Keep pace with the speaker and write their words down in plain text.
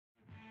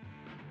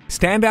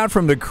Stand out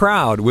from the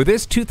crowd with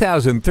this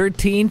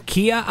 2013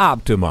 Kia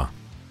Optima.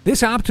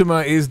 This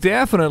Optima is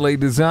definitely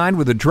designed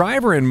with the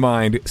driver in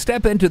mind.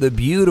 Step into the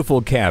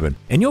beautiful cabin,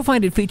 and you'll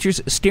find it features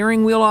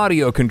steering wheel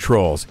audio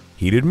controls,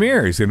 heated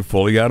mirrors, and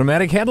fully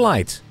automatic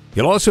headlights.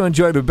 You'll also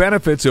enjoy the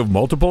benefits of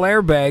multiple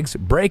airbags,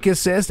 brake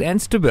assist, and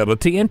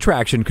stability and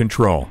traction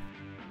control.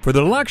 For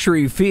the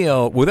luxury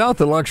feel without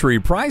the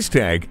luxury price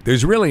tag,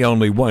 there's really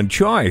only one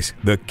choice: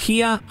 the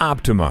Kia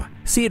Optima.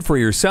 See it for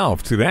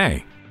yourself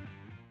today.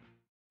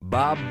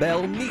 Bell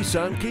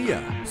Nissan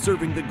Kia,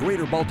 serving the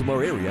greater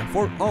Baltimore area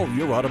for all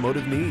your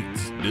automotive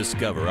needs.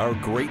 Discover our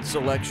great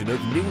selection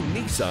of new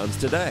Nissans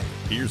today.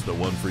 Here's the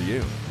one for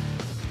you.